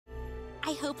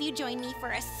I hope you join me for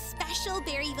a special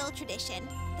Berryville tradition,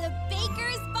 the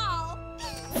Baker's Ball.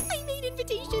 I made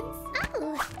invitations.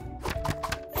 Oh.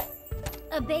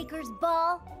 A baker's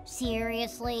ball?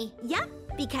 Seriously? Yep,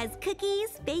 because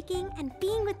cookies, baking, and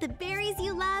being with the berries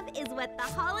you love is what the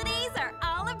holidays are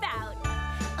all about.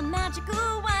 A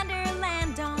magical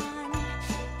wonderland on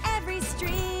every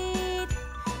street.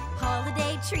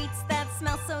 Holiday treats that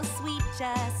smell so sweet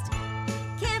just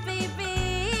can't be beat.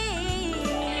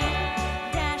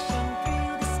 Dashing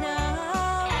through the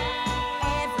snow,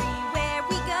 everywhere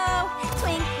we go,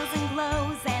 twinkles and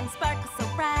glows and sparkles so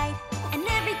bright, and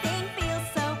everything feels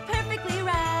so perfectly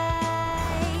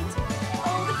right.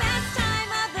 Oh, the best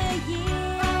time of the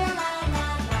year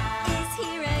is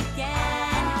here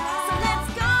again. So let's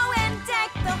go and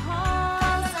deck the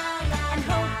halls and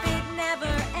hope it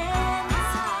never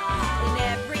ends. In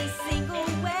every single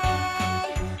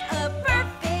way, a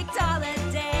perfect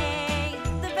holiday.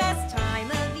 The best time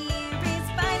of year is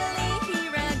finally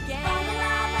here again.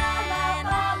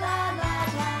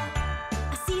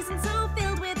 A season so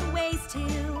filled with ways to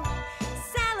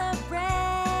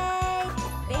celebrate.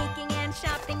 Baking and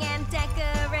shopping and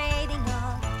decorating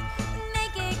all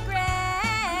make it great.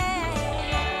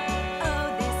 Oh,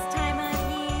 this time of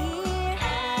year,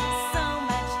 so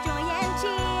much joy and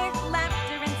cheer,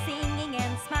 laughter and singing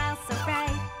and smiles so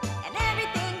bright, and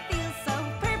everything feels so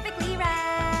perfectly right.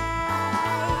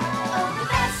 Oh, the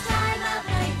best time of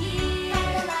the year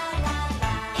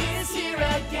is here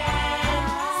again.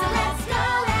 So let's go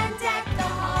and deck the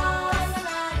halls.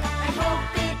 I hope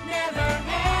it never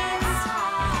ends.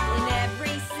 In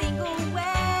every single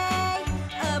way,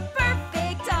 a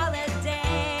perfect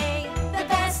holiday. The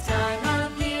best time of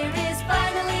year is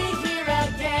finally here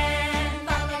again.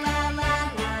 La la la la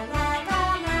la la la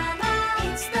la la.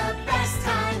 It's the best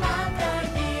time of the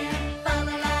year. La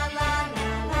la la la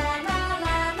la la la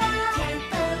la la. Can't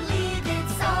believe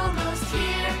it's almost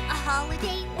here. A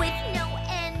holiday with no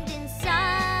end in sight.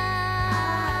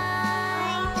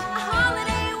 A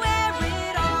holiday where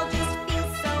it all just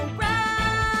feels so right.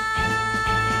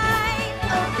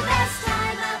 Oh, the best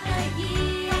time of the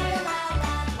year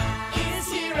is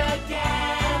here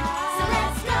again. So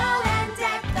let's go and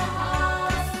deck the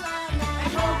halls. I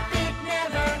hope it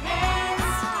never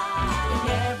ends. In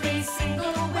every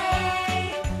single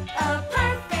way, a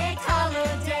perfect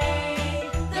holiday.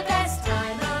 The best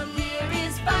time of year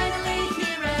is finally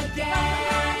here again.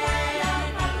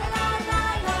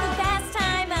 The best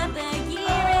time of the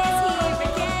year is here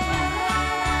again.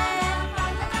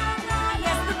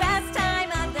 Yes, the best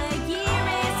time of the year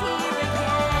is here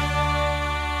again.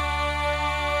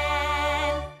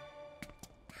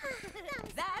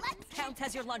 That counts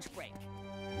as your lunch break.